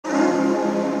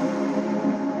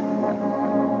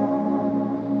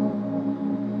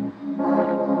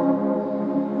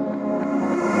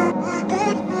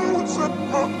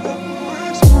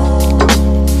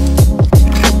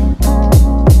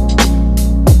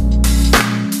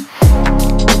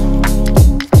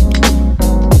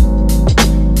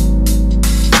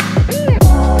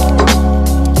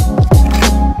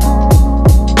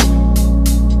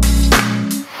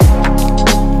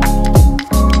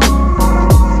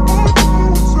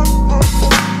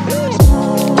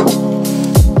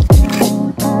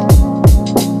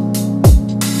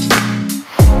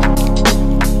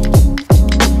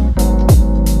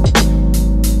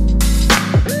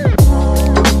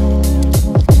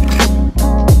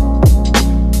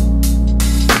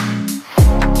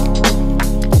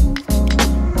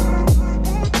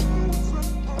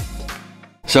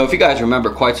So if you guys remember,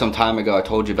 quite some time ago I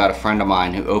told you about a friend of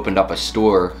mine who opened up a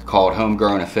store called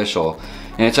HomeGrown Official,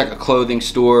 and it's like a clothing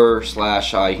store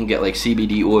slash you can get like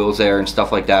CBD oils there and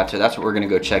stuff like that. So that's what we're gonna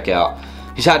go check out.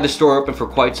 He's had the store open for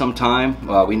quite some time.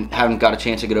 We haven't got a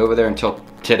chance to get over there until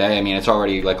today. I mean, it's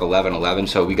already like 11:11,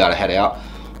 so we gotta head out.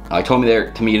 He told me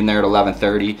to meet him there at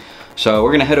 11:30. So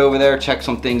we're gonna head over there, check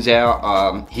some things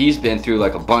out. He's been through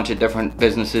like a bunch of different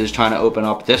businesses trying to open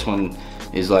up. This one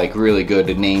is like really good.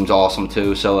 The name's awesome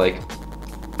too. So like,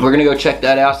 we're gonna go check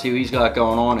that out, see what he's got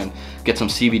going on, and get some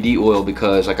CBD oil,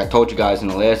 because like I told you guys in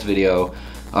the last video,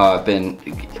 I've been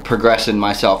progressing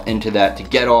myself into that to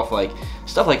get off like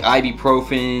stuff like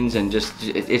ibuprofens, and just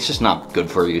it's just not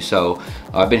good for you. So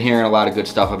I've been hearing a lot of good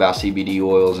stuff about CBD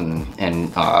oils and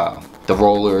the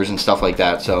rollers and stuff like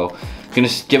that. So gonna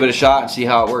give it a shot and see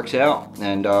how it works out,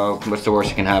 and what's the worst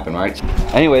that can happen, right?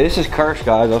 Anyway, this is Kirsch,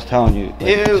 guys. I was telling you,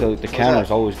 like, so the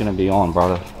camera's always gonna be on,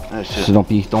 brother. So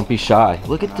don't be shy.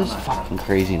 Look at this fucking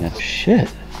craziness. Shit.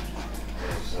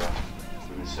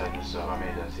 We've been setting this up. I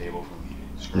made that table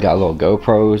from You got little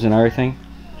GoPros and everything.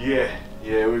 Yeah,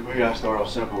 we gotta start off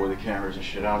simple with the cameras and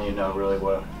shit. I don't even know really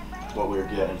what we were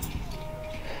getting.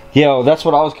 Yeah, well, that's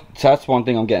one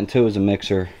thing I'm getting too, is a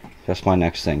mixer. That's my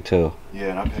next thing too.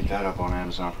 Yeah, and I picked that up on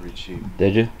Amazon pretty cheap.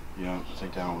 Did you? Yeah, I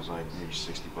think that one was like maybe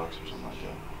 60 bucks or something like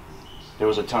that. There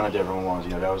was a ton of different ones,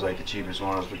 you know, that was like the cheapest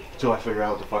one. Until I figure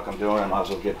out what the fuck I'm doing, I might as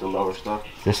well get the lower stuff.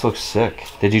 This looks sick.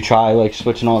 Did you try like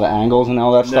switching all the angles and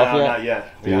all that stuff yet? No, not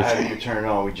yet. I haven't even turned it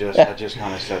on. I just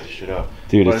kind of set the shit up.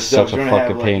 Dude, it's such a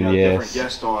fucking pain in the ass. Different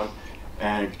guests on,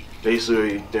 and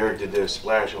basically Derek did this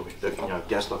splash.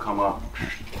 Guests will come up,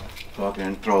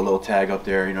 fucking throw a little tag up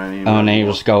there, you know what I mean? Oh, and then you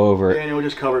just go over it. Yeah, and we'll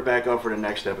just cover it back up for the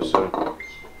next episode.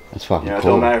 That's fucking cool. It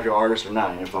don't matter if you're an artist or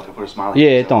not. You fucking put a smile. Yeah,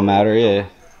 it don't matter. Yeah.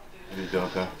 He's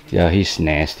dope, though. Yeah, he's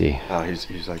nasty. Oh,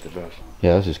 he's like the best.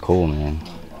 Yeah, this is cool, man.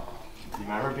 You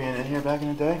remember being in here back in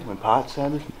the day when Potts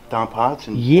had it? Don Potts?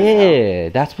 And yeah,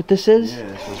 that's what this is?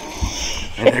 Yeah,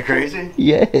 isn't that crazy?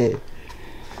 Yeah.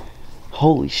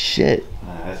 Holy shit.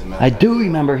 I do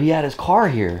remember he had his car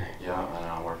here. Yeah, I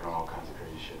know. I'm working on all kinds of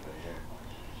crazy shit right here.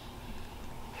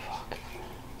 Fuck.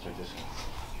 Check this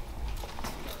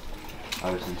out.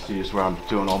 Obviously, see, this is where I'm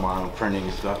doing all my own printing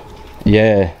and stuff.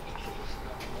 Yeah.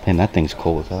 Man, that thing's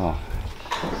cool as hell.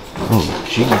 Oh,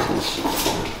 Jesus.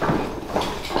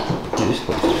 Dude, this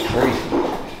place is crazy.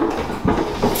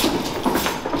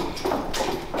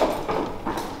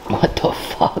 What the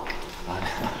fuck?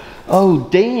 Oh,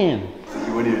 damn.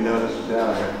 You wouldn't even know this was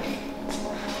down here.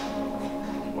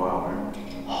 Wow, man.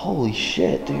 Holy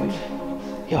shit, dude.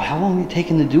 Yo, how long are you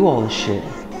taking to do all this shit?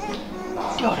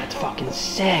 Yo, that's fucking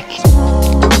sick.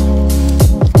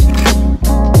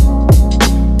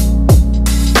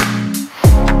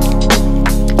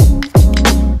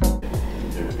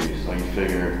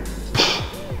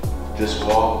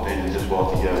 They did this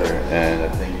wall together, and I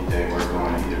think they were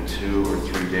going either 2 or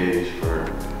 3 days for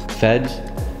Feds?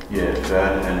 Yeah,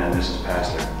 Fed, and then this is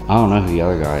Pastor. I don't know who the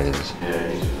other guy is. Yeah,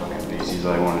 he's a fucking beast. He's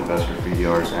like one of the best graffiti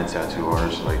artists and tattoo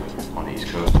artists like on the East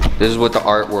Coast. This is what the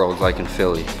art world's like in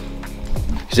Philly.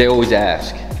 Cause they always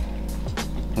ask,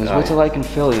 what's it like in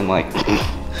Philly? I'm like,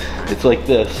 it's like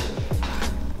this.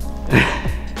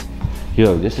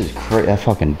 Yo, this is crazy. That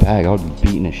fucking bag, I would be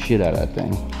beating the shit out of that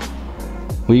thing.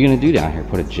 What are you gonna do down here?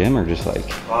 Put a gym or just like?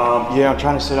 Yeah, I'm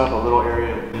trying to set up a little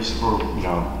area at least for, you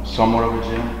know, somewhat of a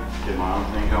gym, get my own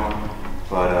thing going.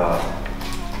 But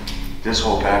this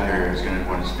whole back area is gonna,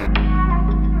 when it's gonna.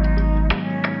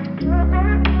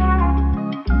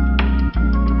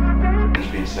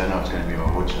 Just being set up, it's gonna be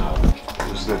a wood shop.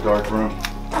 This is the dark room.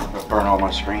 I'll burn all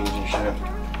my screens and shit.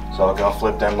 So I'll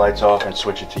flip them lights off and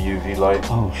switch it to UV light.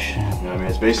 Oh shit. You know what I mean?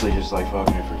 It's basically just like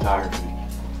fucking photography.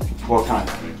 What kind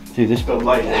of thing? Dude, this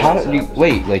light. How did you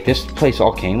wait? Like this place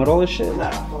all came with all this shit? Nah,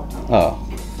 fuck no. Oh.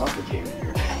 Nothing came in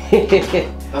here.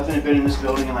 Nothing had been in this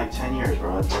building in like 10 years,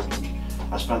 bro.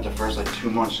 I spent the first like 2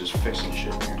 months just fixing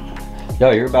shit here.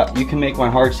 Yo, you can make my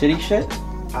Hard City shit?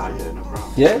 Ah, yeah, no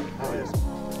problem. Yeah? Hell yeah.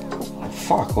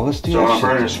 Fuck, well let's do so that when I'm shit.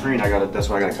 burning a screen, that's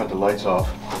why I gotta cut the lights off.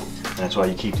 And that's why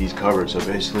you keep these covered. So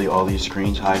basically all these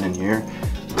screens hiding in here.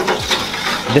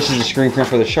 This is the screen print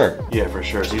for the shirt? Yeah, for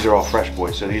sure. So these are all fresh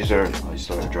boys. So these are, oh, these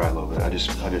still gotta dry a little bit. I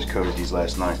just coated these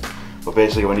last night. But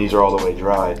basically when these are all the way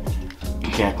dry, you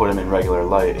can't put them in regular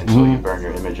light until you burn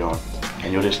your image on.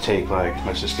 And you'll just take, like,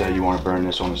 let's just say you want to burn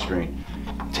this on the screen.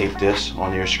 Tape this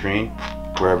onto your screen,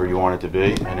 wherever you want it to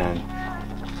be, and then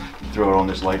throw it on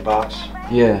this light box.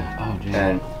 Yeah, oh dude.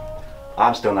 And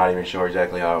I'm still not even sure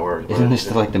exactly how it works. Isn't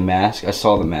this like the mask? I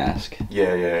saw the mask.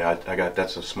 Yeah, I got,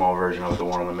 that's a small version of the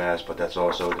one on the mask, but that's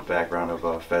also the background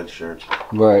of Fed shirts.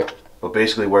 Right. But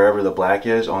basically, wherever the black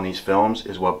is on these films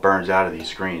is what burns out of these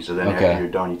screens. So then after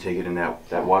you're done, you take it in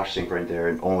that wash sink right there,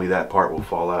 and only that part will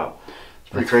fall out.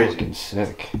 It's pretty crazy. Fucking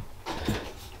sick.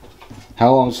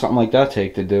 How long does something like that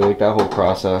take to do, like that whole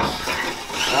process?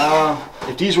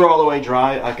 If these were all the way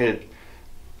dry, I could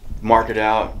mark it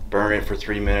out, burn it for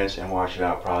 3 minutes, and wash it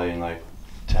out probably in like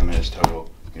 10 minutes total.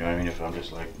 You know what I mean? If I'm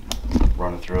just like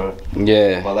running through it.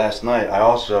 Yeah. But last night, I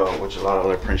also, which a lot of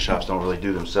other print shops don't really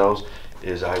do themselves,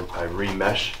 is I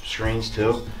remesh screens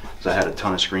too. So I had a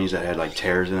ton of screens that had like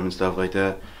tears in them and stuff like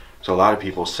that. So a lot of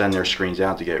people send their screens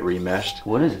out to get remeshed.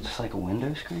 What is it? Just like a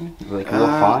window screen? Like real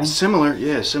fine? Similar,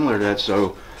 yeah, similar to that.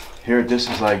 So here, this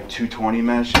is like 220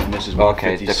 mesh, and this is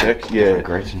 156. Different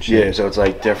grades and shit. Yeah, so it's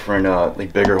like different,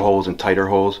 like bigger holes and tighter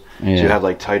holes. Yeah. So you have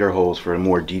like tighter holes for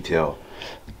more detail.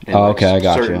 And Oh, like okay, I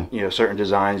got certain, you. You know, certain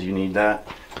designs you need that.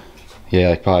 Yeah,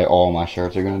 like probably all my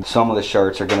shirts are gonna. Some of the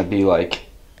shirts are gonna be like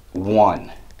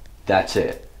one. That's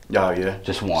it. Oh yeah.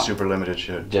 Just one. Super limited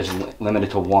shit. Just limited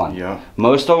to one. Yeah.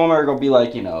 Most of them are gonna be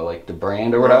like, you know, like the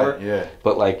brand or whatever. Right, yeah.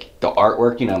 But like the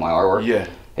artwork, you know, my artwork. Yeah.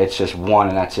 It's just one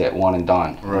and that's it, one and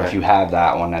done. Right. And if you have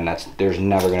that one, then there's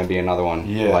never gonna be another one.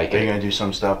 Yeah. Like Are you gonna do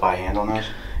some stuff by hand on those?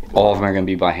 all of them are gonna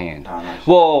be by hand. Oh, nice.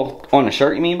 Well, on the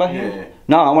shirt, you mean by hand? Yeah.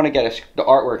 No, I want to get the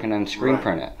artwork and then screen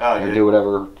print it. Oh, or yeah. do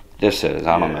whatever this is.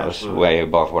 I don't know. Absolutely. It's way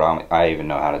above what I even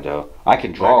know how to do. I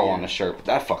can draw Right, on the shirt, but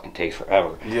that fucking takes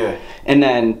forever. Yeah. And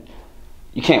then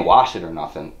you can't wash it or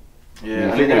nothing.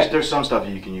 Yeah. I mean, there's some stuff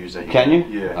you can use that you Can you?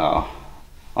 Yeah. Oh,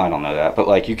 I don't know that, but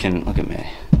like you can. Look at me,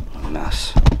 I'm a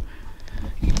mess.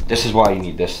 This is why you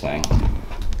need this thing.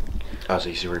 Oh, so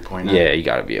you see where you're pointing at? Yeah, you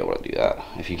got to be able to do that.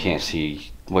 If you can't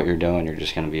see what you're doing, you're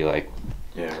just gonna be like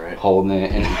Yeah, right. holding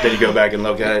it and. Then you go back and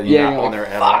look at it and Yeah, you're you're not on like,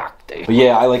 there fuck, dude. But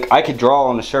yeah, I could draw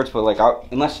on the shirts, but like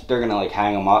unless they're gonna like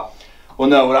hang them up. Well,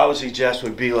 no, what I would suggest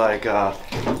would be like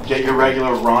get your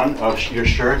regular run of your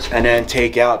shirts and then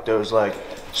take out those like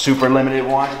super limited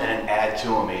ones and then add to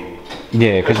them maybe.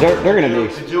 Yeah, because they're gonna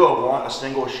be. To do a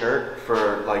single shirt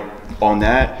for like on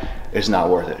that, it's not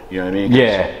worth it. You know what I mean? 'Cause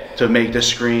Yeah. To make the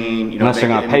screen, you know, Unless they're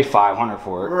make gonna pay $500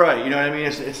 for it. Right. You know what I mean?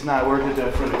 It's not worth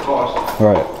it for the cost.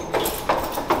 Right.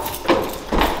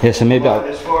 Yeah, so maybe But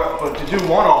but to do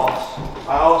one-offs,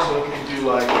 I also can do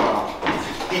like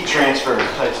heat transfer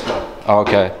type stuff.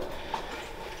 Okay.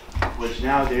 Which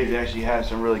nowadays they actually have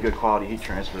some really good quality heat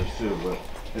transfers too, but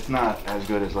it's not as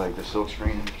good as like the silk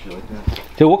screen and shit like that.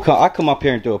 Dude, I'll come up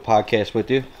here and do a podcast with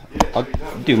you. Yeah, I'll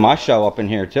do my show up in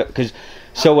here too.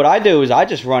 So what I do is I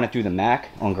just run it through the Mac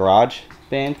on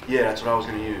GarageBand. Yeah, that's what I was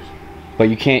gonna use. But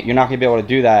you're not gonna be able to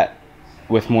do that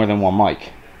with more than one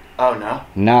mic. Oh no?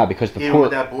 Nah, because the Even port.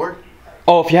 with that board?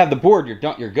 Oh, if you have the board, you're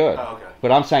done. You're good. Oh, okay.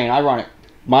 But I'm saying I run it.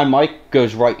 My mic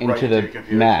goes right into your the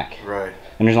computer. Mac, Right.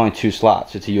 and there's only 2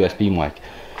 slots. It's a USB mic.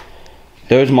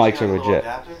 Those mics are Got a little legit.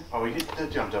 adapter? Oh, we get the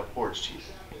jumped up board's cheap.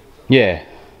 Yeah.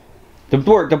 The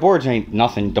boards ain't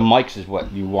nothing. The mics is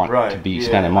what you want to be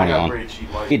spending money on. Pretty cheap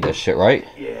mic. You did this shit, right?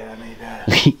 Yeah, I made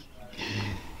that.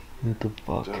 What the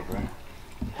fuck? Dope, right?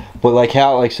 But like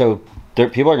how, like, so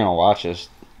people are gonna watch this.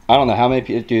 I don't know how many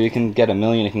people, dude. It can get 1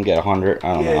 million, it can get 100.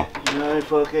 I don't know. You know,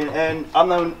 fucking, and I'm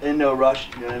not in no rush.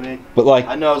 You know what I mean? But like,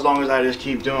 I know as long as I just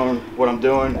keep doing what I'm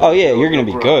doing. oh yeah, you're gonna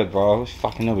be grow. good, bro.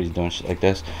 Fucking nobody's doing shit like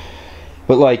this.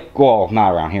 But like, well,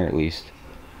 not around here at least.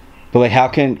 But like, how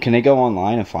can they go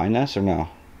online and find this or no?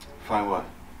 Find what?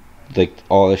 Like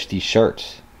all these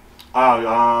shirts.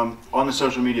 Oh, on the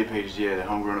social media pages, yeah, the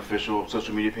HomeGrown official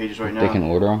social media pages right now. They can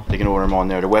order them. They can order them on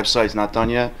there. The website's not done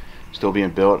yet, still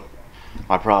being built.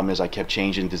 My problem is I kept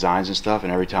changing designs and stuff,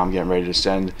 and every time I'm getting ready to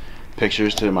send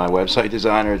pictures to my website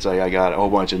designer, it's like I got a whole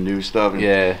bunch of new stuff. And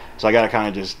Yeah. So I got to kind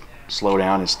of just slow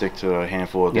down and stick to a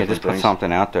handful of Yeah, different just put things.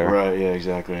 something out there. Right, yeah,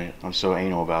 exactly. I'm so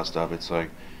anal about stuff. It's like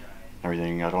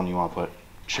everything, I don't even want to put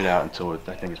shit out until I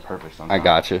think it's perfect sometimes. I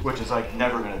got you. Which is like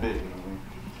never going to be. You know what I mean?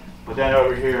 But then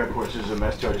over here, of course, this is a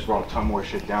mess too. I just brought a ton more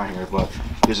shit down here, but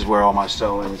this is where all my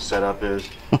sewing setup is.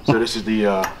 So this is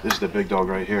the big dog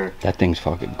right here. That thing's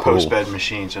fucking cool. Post bed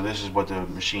machine. So this is what the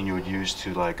machine you would use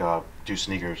to like do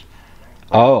sneakers.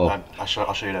 Oh. I'll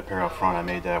show you that pair out front. I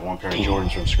made that one pair of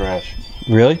Jordans from scratch.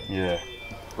 Really? Yeah,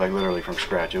 like literally from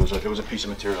scratch. It was a piece of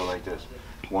material like this,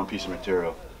 one piece of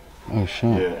material. Oh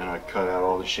shit. Yeah, and I cut out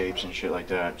all the shapes and shit like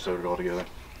that, sewed it all together.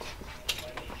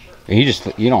 You just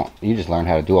learn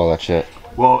how to do all that shit.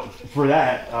 Well, for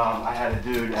that, I had a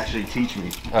dude actually teach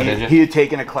me. Oh, did you? He had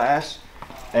taken a class,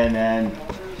 and then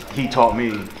he taught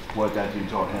me what that dude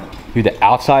taught him. Dude, the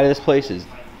outside of this place is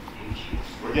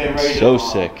We're getting ready so to,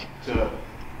 sick.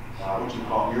 What you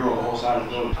call Euro the whole side of the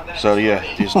building. So yeah,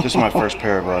 this is my first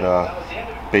pair,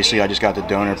 but basically I just got the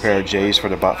donor pair of J's for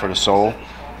the sole,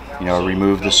 you know,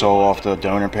 removed the sole off the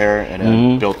donor pair and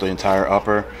then built the entire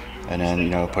upper, and then, you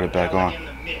know, put it back on.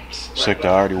 Sick. I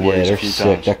already wore these a few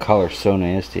times. That color's so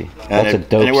nasty. And That's a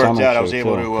dope. And it worked out. I was shirt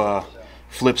able too. to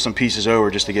flip some pieces over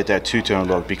just to get that two-tone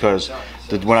look, because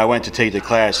when I went to take the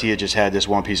class, he had just had this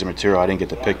one piece of material. I didn't get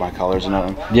to pick my colors or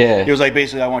nothing. Yeah. It was like,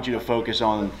 basically, I want you to focus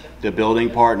on the building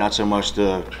part, not so much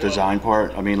the design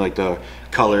part. I mean, like the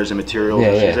colors and materials.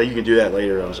 Yeah, He's like, you can do that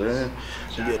later. I was like,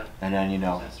 And then, you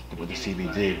know, with the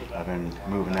CBD, I've been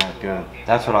moving that good.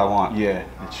 That's what I want. Yeah,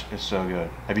 it's so good.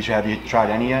 Have you tried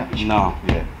any yet? No.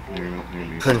 Yeah.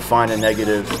 Couldn't find a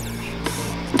negative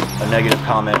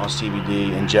comment on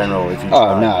CBD in general. If you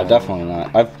No, definitely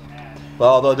not.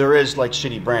 Well, although there is like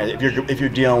shitty brands, if you're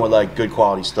dealing with like good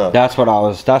quality stuff. That's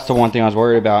the one thing I was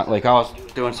worried about. Like, I was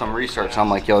doing some research. I'm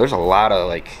like, yo, there's a lot of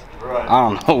like, Right. I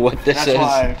don't know what this is.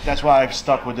 That's why I've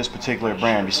stuck with this particular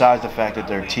brand. Besides the fact that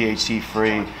they're THC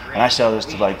free, and I sell this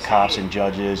to like cops and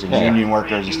judges and union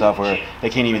workers and stuff, where they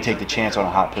can't even take the chance on a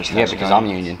hot piss. Yeah, because I'm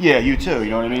union. Yeah, you too. You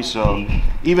know what I mean? So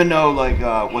even though like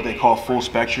what they call full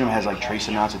spectrum has like trace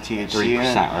amounts of THC 3%, in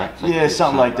it, right? Like yeah,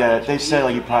 something like that. They said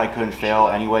like you probably couldn't fail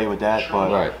anyway with that,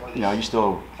 but you know, you're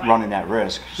still running that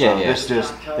risk. So this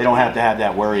just, they don't have to have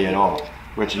that worry at all.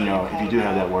 Which, you know, if you do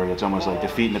have that worry, it's almost like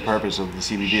defeating the purpose of the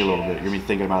CBD a little bit. You're gonna be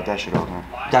thinking about that shit all the time.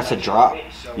 That's a drop.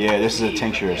 Yeah, this is a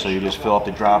tincture, so you just fill up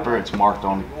the dropper. It's marked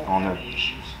on the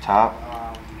top.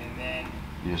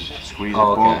 You just squeeze it.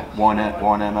 Boom. 1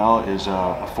 ml is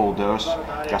a full dose.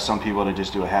 Got some people that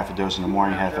just do a half a dose in the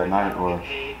morning, half at night, or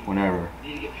whenever.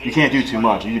 You can't do too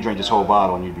much. You can drink this whole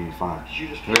bottle and you'd be fine.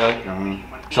 Really? Mm-hmm.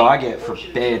 So I get for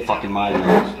bad fucking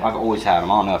migraines. I've always had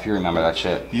them. I don't know if you remember that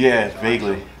shit. Yeah,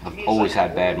 vaguely. I've always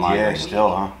had bad migraines. Yeah,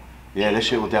 still, huh? Yeah, this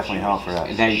shit will definitely help for that.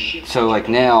 And so like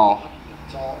now,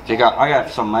 I got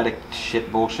some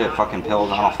bullshit fucking pills.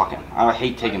 I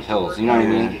hate taking pills. You know what I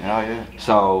mean? Yeah, yeah.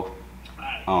 So,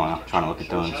 I don't know. I'm trying to look at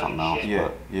doing something else.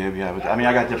 Yeah, but I mean,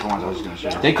 I got different ones I was just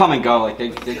gonna say. They come and go. Like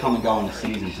they come and go in the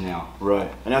seasons now.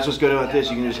 Right. And that's what's good about this.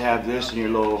 You can just have this in your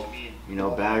little, you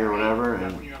know, bag or whatever,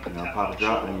 and you know, pop a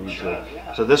drop, and you need to.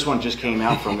 So this one just came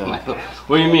out from the.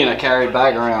 What do you mean? I carry a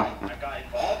bag around.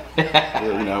 Yeah,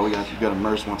 you know, you got to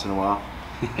immerse once in a while.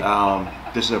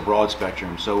 This is a broad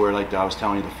spectrum. So where, like I was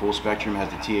telling you, the full spectrum has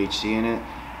the THC in it.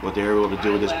 What they were able to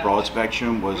do with this broad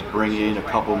spectrum was bring in a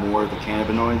couple more of the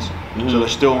cannabinoids. So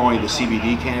there's still only the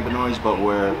CBD cannabinoids, but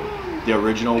where the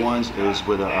original ones is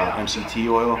with a MCT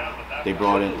oil. They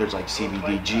brought in, there's like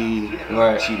CBDG,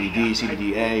 CBD,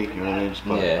 CBDA, you know what I mean?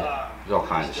 But yeah, there's all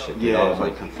kinds of shit. Yeah, it's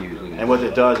like confusing. And what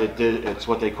it does, it's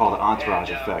what they call the entourage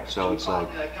effect. So it's like,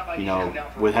 you know,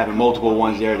 with having multiple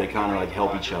ones there, they kind of like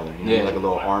help each other. You know, like a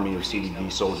little army of CBD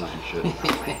soldiers and shit.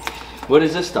 What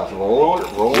is this stuff? Roll?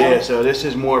 Yeah, so this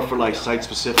is more for like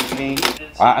site-specific pain.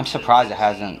 I'm surprised it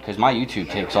hasn't, because my YouTube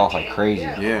takes off like crazy.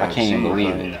 Yeah, I can't even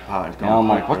believe it. And I'm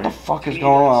like, what the fuck is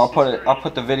going on? I'll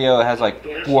put the video, it has like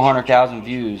 400,000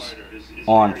 views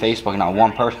on Facebook, and not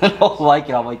one person will like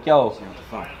it. I'm like, yo,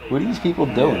 what are these people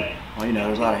doing? Well, you know,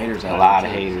 there's a lot of haters out there. A lot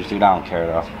of haters, dude. I don't care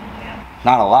though.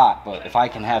 Not a lot, but if I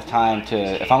can have time to,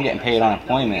 if I'm getting paid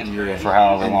unemployment for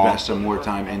however long, invest some more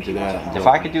time into that. If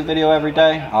I could do video every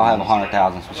day, I'll have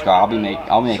 100,000 subscribers.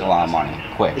 I'll make a lot of money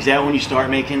quick. Is that when you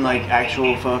start making like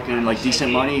actual fucking like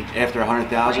decent money after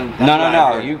 100,000?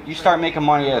 No. You start making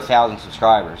money at 1,000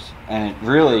 subscribers, and it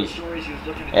really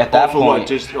at that point. What,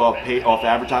 just off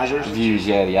advertisers? Views,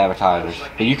 yeah, the advertisers.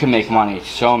 But you can make money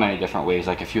so many different ways.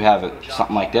 Like if you have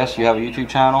something like this, you have a YouTube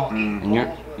channel,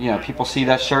 and you know, people see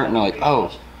that shirt and they're like, oh,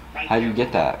 how do you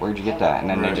get that? Where'd you get that? And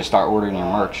then they just start ordering your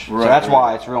merch. So that's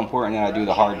why it's real important that I do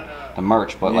the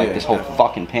merch. But like this whole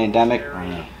fucking pandemic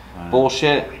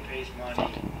bullshit,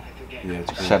 fucking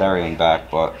set everything back.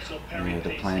 But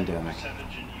the pandemic,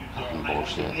 fucking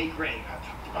bullshit.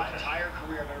 It's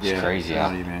yeah, crazy,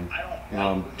 man. You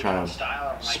know, I'm trying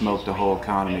to smoke the whole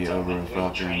economy over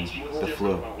fucking the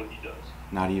flu.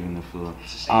 Not even the flu.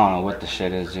 I don't know what the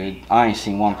shit is, dude. I ain't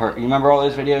seen one person. You remember all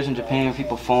those videos in Japan of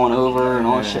people falling over and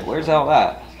all that shit? Where's all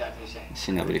that? I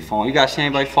see nobody falling. You guys see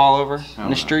anybody fall over in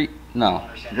the street? No.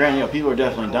 Granted, you know, people are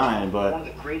definitely dying, but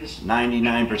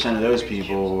 99% of those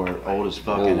people were old as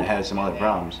fuck and had some other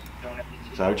problems.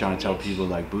 So I'm trying to tell people,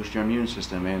 like, boost your immune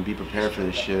system, man. Be prepared for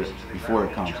this shit before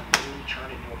it comes.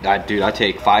 Dude, I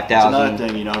take 5,000. That's another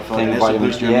thing, you know, fucking this will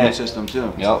boost your immune system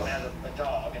too. Yep.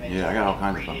 Yeah, I got all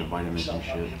kinds of fucking vitamins and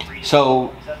shit.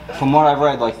 So, from what I've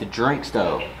read, like the drinks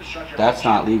though, that's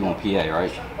not legal in PA,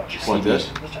 right? What,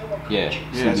 this? Yeah.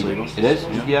 Yeah, it's legal. It is?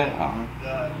 Yeah. Oh.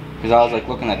 Because I was like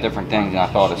looking at different things and I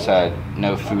thought it said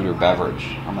no food or beverage.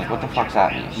 I'm like, what the fuck's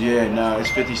that mean? Yeah, no,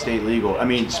 it's 50 state legal. I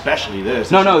mean, especially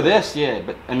this. No, this, yeah,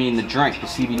 but I mean the drink, the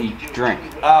CBD drink.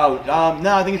 Oh,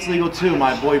 no, I think it's legal too.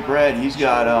 My boy Brad, he's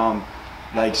got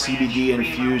like CBD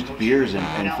infused beers and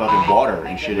fucking water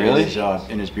and shit really?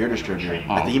 in his beer distributor.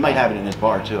 I think he might have it in his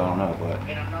bar too. I don't know, but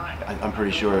I'm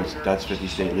pretty sure that's 50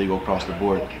 state legal across the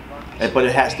board. But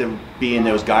it has to be in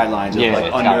those guidelines of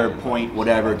like under point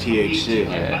whatever THC.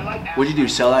 Yeah. What'd you do?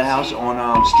 Sell that house on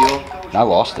Steel? I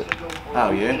lost it.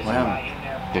 Oh yeah, what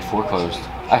happened? They foreclosed.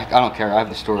 I don't care. I have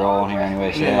the story all in here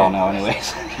anyway, so they all know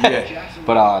anyways. Yeah.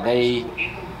 But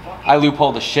I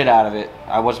loopholed the shit out of it.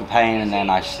 I wasn't paying, and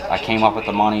then I came up with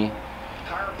the money,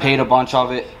 paid a bunch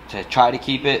of it to try to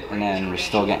keep it, and then we're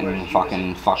still getting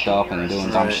fucking fucked up and doing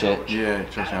dumb shit. Yeah,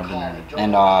 trust me, I've been there.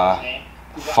 And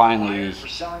finally,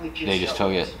 they just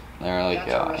took it. They were like,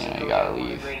 you gotta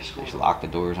leave. They just locked the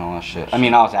doors and all that shit. I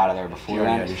mean, I was out of there before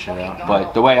then.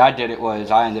 But the way I did it was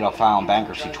I ended up filing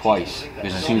bankruptcy twice.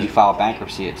 Because as soon as you file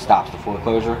bankruptcy, it stops the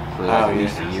foreclosure for like at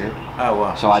least a year. Oh,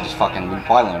 wow. So I just fucking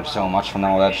learned so much from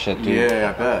all that shit, dude.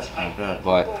 Yeah, I bet.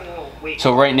 But,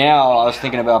 so right now, I was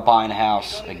thinking about buying a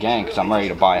house again, because I'm ready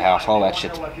to buy a house. All that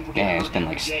shit's, it's been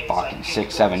like fucking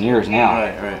 6-7 years now.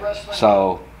 Right.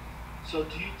 So,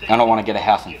 I don't want to get a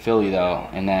house in Philly though,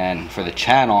 and then for the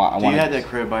channel, I want. You had that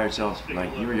crib by yourself,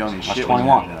 like you were young as shit. I was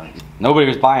 21. Nobody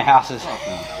was buying houses.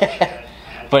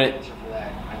 But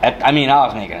I mean, I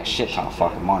was making a shit ton of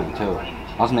fucking money too.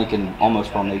 I was making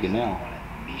almost what I'm making now,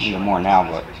 even more now.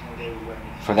 But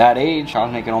for that age, I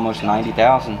was making almost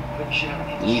 90,000,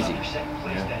 easy.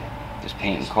 Yeah. Just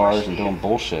painting cars and doing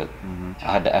bullshit.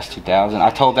 I had the S2000. I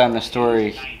told them the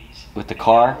story with the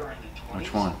car.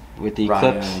 Which one? With the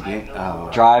Eclipse,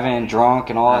 driving drunk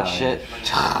and all that shit.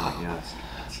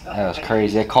 That was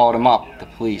crazy. They called him up. The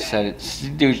police said,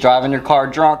 dude's driving your car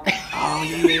drunk. Oh,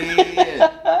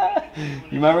 yeah. You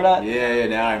remember that? Yeah,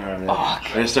 now I remember that.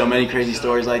 Fuck. There's so many crazy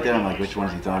stories like that. I'm like, which one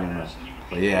is he talking about?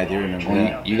 But yeah, I do remember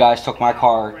that. You guys took my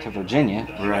car to Virginia.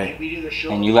 Right.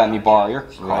 And you let me borrow your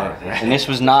car. Right. And this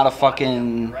was not a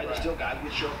fucking...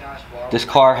 This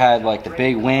car had like the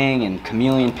big wing and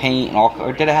chameleon paint and all...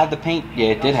 Or did it have the paint?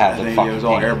 Yeah, it did have the fucking paint. It was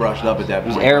all airbrushed up at that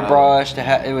point. It was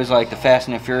airbrushed. It was like the Fast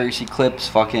and the Furious Eclipse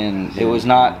fucking... It was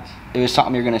not... It was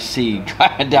something you're gonna see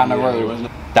driving down the road.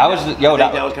 That was... I think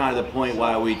that was kind of the point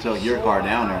why we took your car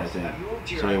down there, I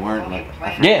think. So they weren't like...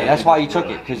 Yeah, that's why you took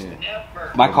it, because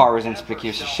my car was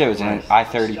inconspicuous as shit. It was an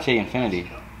I-30T Infinity.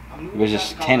 It was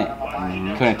just tinted.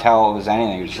 You couldn't tell it was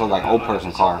anything. It just looked like an old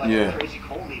person car. Yeah.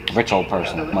 Rich old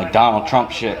person. Like Donald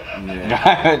Trump shit.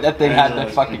 Yeah. That thing had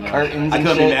the fucking curtains and shit. I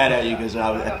couldn't be mad at you, because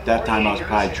at that time I was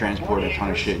probably transporting a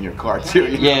ton of shit in your car too.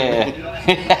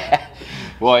 Yeah.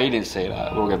 Well, he didn't say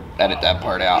that. We're going to edit that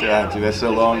part out. Yeah, dude, that's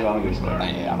so long ago.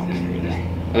 Yeah, I don't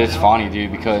care. It's funny,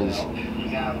 dude, because...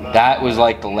 That was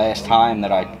like the last time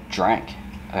that I drank.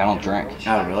 I don't drink.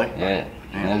 Oh, really? Yeah.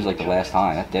 And that was like the last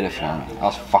time. That did it for me. I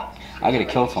was I could have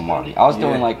killed somebody. I was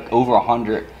doing like over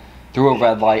 100 through a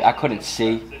red light. I couldn't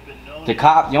see. The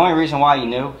cop, the only reason why he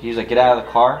knew, he was like, get out of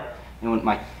the car. And when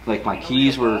my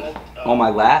keys were on my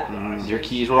lap, your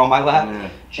keys were on my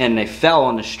lap, and they fell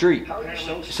on the street.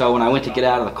 So when I went to get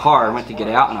out of the car, I went to get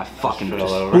out, and I fucking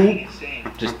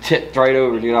just tipped right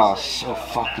over, dude. I was so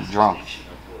fucking drunk.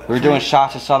 We were doing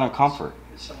shots of Southern Comfort.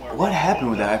 What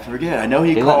happened with that? I forget. I know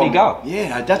they let me go.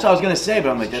 Yeah, that's what I was gonna say, but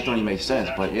I'm like, that don't even make sense.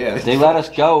 But yeah, they let us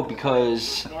go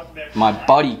because my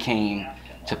buddy came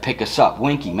to pick us up.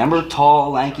 Winky, remember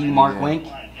tall, lanky Mark Wink?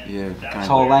 Yeah.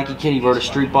 Tall, lanky kid. He rode a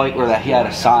street bike where he had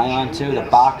a sign on too, the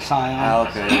box sign on. Oh,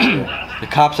 okay. The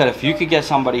cop said, if you could get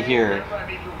somebody here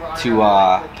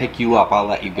to pick you up, I'll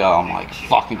let you go. I'm like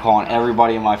fucking calling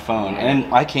everybody on my phone,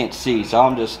 and I can't see, so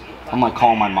I'm like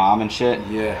calling my mom and shit.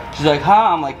 Yeah. She's like,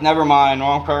 huh? I'm like, never mind,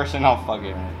 wrong person. Oh, fuck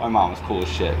it. My mom was cool as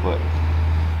shit, but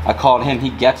I called him. He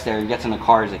gets there. He gets in the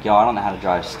car. He's like, yo, I don't know how to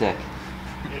drive stick.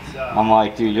 I'm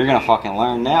like, dude, you're gonna fucking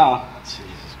learn now.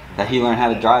 That he learned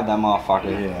how to drive that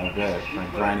motherfucker. Yeah, I bet.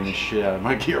 Like grinding the shit out of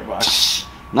my gearbox.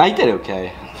 No, he did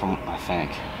okay, I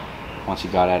think. Once he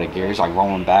got out of gear, he's like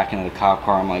rolling back into the cop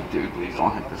car. I'm like, dude, please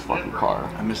don't hit this fucking car.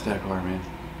 I missed that car, man.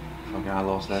 Fucking, I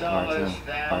lost that car too.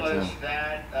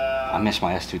 I miss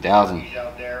my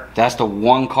S2000. That's the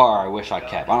one car I wish I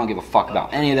kept. I don't give a fuck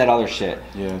about any of that other shit.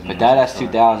 Yeah, but that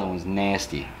S2000 was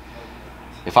nasty.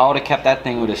 If I would have kept that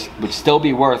thing, would still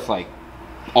be worth like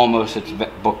almost its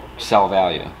book sell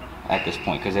value at this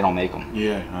point, because they don't make them.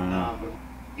 Yeah, I know.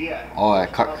 All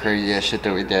that crazy ass shit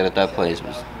that we did at that place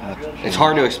was. It's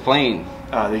hard to explain.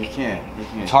 Oh, you can't.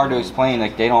 It's hard to explain.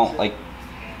 Like they don't like.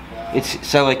 It's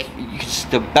so like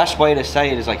the best way to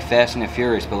say it is like Fast and the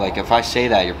Furious, but like if I say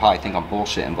that, you'll probably think I'm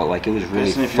bullshitting. But like it was really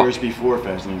Fast and the Furious before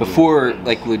Fast and the before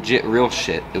like legit real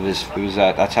shit. It was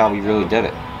that's how we really did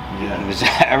it. Yeah. It was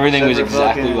everything was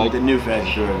exactly like the new Fast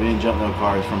and Furious. We didn't jump no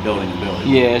cars from building to building.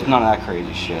 Yeah, it's none of that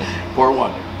crazy shit. Part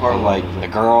one. Like the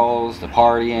girls, the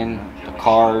partying, the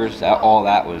cars, all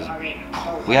that was.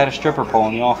 We had a stripper pole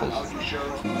in the office.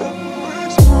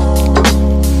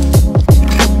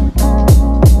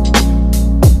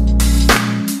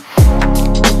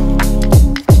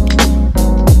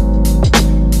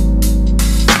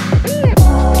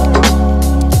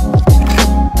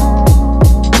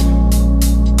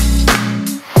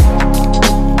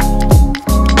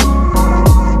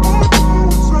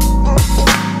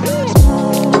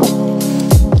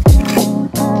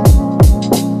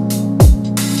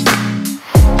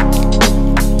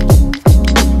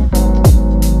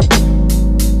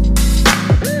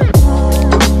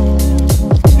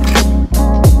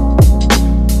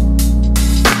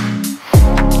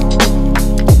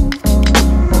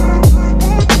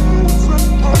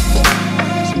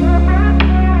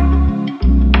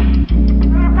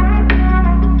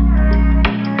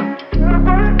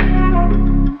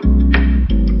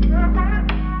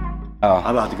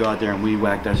 I'm about to go out there and weed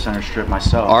whack that center strip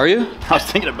myself. Are you? I was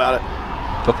thinking about it.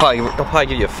 They'll probably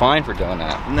give you a fine for doing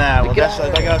that. Nah, well that's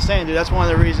like I was saying, dude. That's one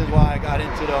of the reasons why I got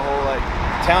into the whole like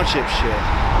township shit.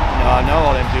 You know, I know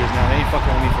all them dudes now. They ain't fucking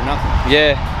with me for nothing.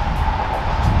 Yeah.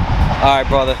 All right,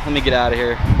 brother. Let me get out of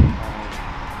here.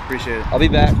 Appreciate it. I'll be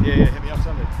back. Yeah, hit me up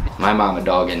Sunday. My mama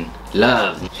dog in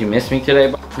love. She missed me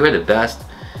today. You're the best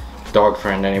dog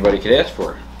friend anybody could ask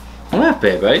for. Don't laugh,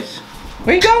 babies.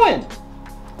 Where you going?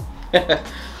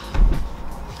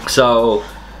 So,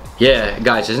 yeah,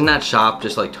 guys, isn't that shop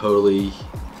just like totally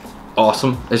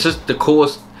awesome? It's just the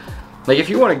coolest. Like, if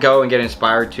you want to go and get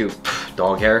inspired to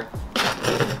dog hair,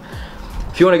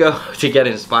 if you want to go to get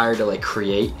inspired to like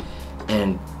create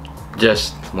and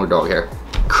just more dog hair,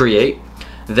 create,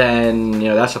 then you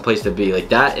know that's the place to be. Like,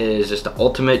 that is just the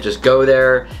ultimate. Just go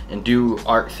there and do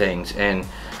art things, and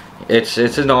it's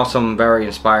an awesome, very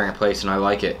inspiring place, and I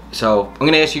like it. So I'm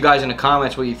gonna ask you guys in the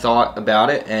comments what you thought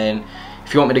about it, and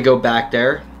if you want me to go back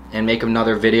there and make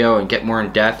another video and get more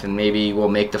in depth, and maybe we'll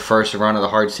make the first run of the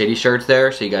Hard City shirts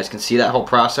there so you guys can see that whole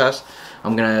process.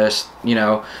 I'm gonna, you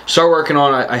know, start working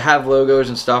on it. I have logos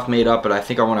and stuff made up, but I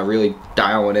think I want to really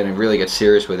dial it in and really get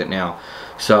serious with it now.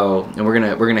 So, and we're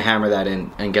gonna hammer that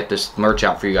in and get this merch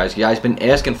out for you guys. You guys been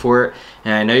asking for it,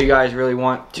 and I know you guys really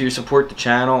want to support the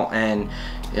channel and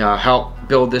help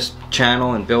build this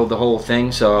channel and build the whole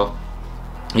thing. So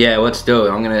yeah, let's do it.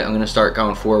 I'm gonna start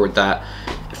going forward with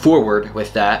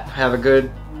that. Have a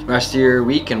good rest of your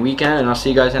week and weekend, and I'll see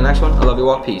you guys in the next one. I love you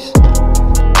all. Peace.